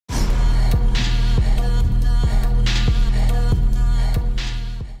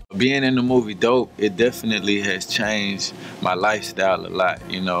Being in the movie Dope, it definitely has changed my lifestyle a lot,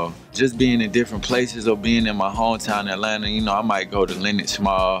 you know. Just being in different places or being in my hometown, Atlanta, you know, I might go to Lenox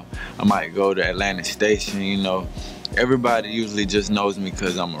Mall, I might go to Atlantic Station, you know. Everybody usually just knows me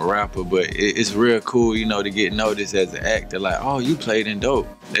because I'm a rapper, but it's real cool, you know, to get noticed as an actor. Like, oh, you played in Dope.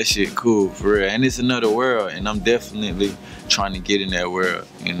 That shit cool, for real. And it's another world, and I'm definitely trying to get in that world,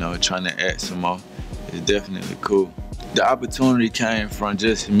 you know, trying to act some more. It's definitely cool. The opportunity came from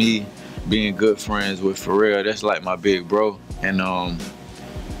just me being good friends with Pharrell. That's like my big bro. And I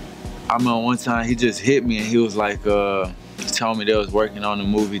remember one time he just hit me and he was like, he told me they was working on the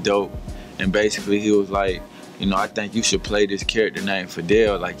movie Dope. And basically he was like, you know, I think you should play this character named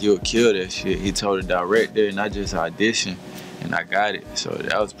Fidel, like you'll kill that shit. He told the director and I just auditioned and I got it. So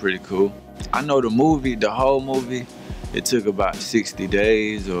that was pretty cool. I know the movie, the whole movie, it took about 60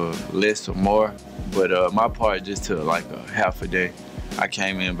 days or less or more. But my part just took like a half a day. I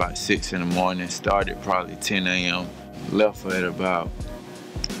came in about 6 in the morning, started probably 10 a.m., left at about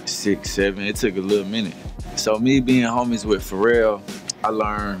 6, 7. It took a little minute. So me being homies with Pharrell, I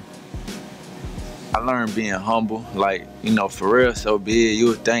learned being humble. Like, you know, Pharrell so big, you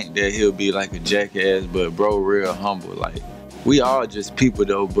would think that he'll be like a jackass, but bro real humble. Like, we all just people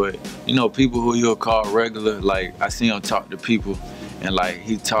though, but you know, people who you'll call regular, like I see him talk to people and like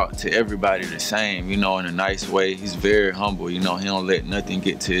he talked to everybody the same, you know, in a nice way. He's very humble, you know, he don't let nothing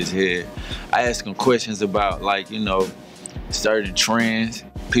get to his head. I ask him questions about like, you know, certain trends,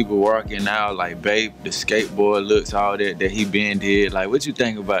 people working out, like Bape, the skateboard looks, all that he been did. Like, what you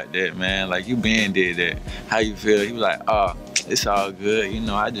think about that, man? Like, you been did that. How you feel? He was like, oh, it's all good. You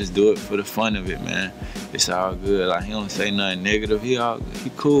know, I just do it for the fun of it, man. It's all good. Like, he don't say nothing negative. He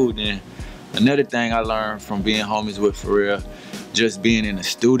cool then. Another thing I learned from being homies with Pharrell, just being in the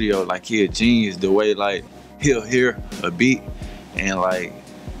studio, like he a genius, the way like he'll hear a beat and like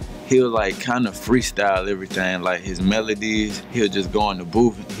he'll like kind of freestyle everything, like his melodies, he'll just go in the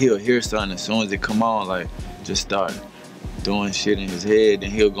booth, he'll hear something as soon as it come on, like just start doing shit in his head,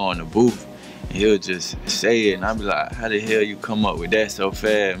 then he'll go in the booth and he'll just say it and I'll be like, how the hell you come up with that so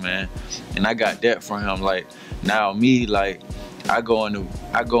fast, man? And I got that from him. Like now me, like I go in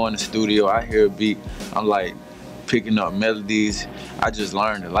the studio, I hear a beat, I'm like picking up melodies. I just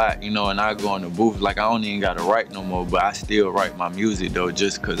learned a lot, you know, and I go in the booth, like I don't even gotta write no more, but I still write my music though,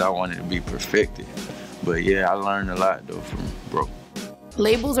 just cause I want it to be perfected. But yeah, I learned a lot though from bro.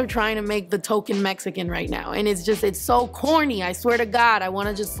 Labels are trying to make the token Mexican right now, and it's so corny. I swear to God, I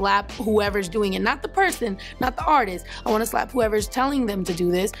wanna just slap whoever's doing it. Not the person, not the artist. I wanna slap whoever's telling them to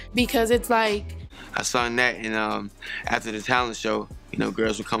do this, because it's like... I sung that, and after the talent show, you know,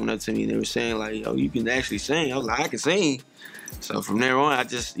 girls were coming up to me and they were saying like, yo, you can actually sing. I was like, I can sing. So from there on, I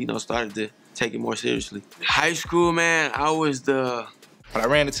just, you know, started to take it more seriously. High school, man, I was the... But I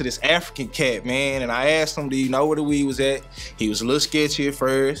ran into this African cat, man, and I asked him, do you know where the weed was at? He was a little sketchy at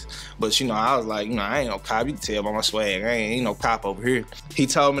first, but, you know, I was like, you know, I ain't no cop. You can tell by my swag. I ain't no cop over here. He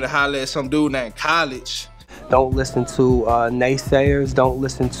told me to holler at some dude named College. Don't listen to naysayers. Don't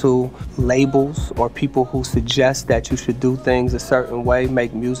listen to labels or people who suggest that you should do things a certain way,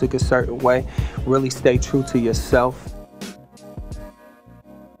 make music a certain way. Really stay true to yourself.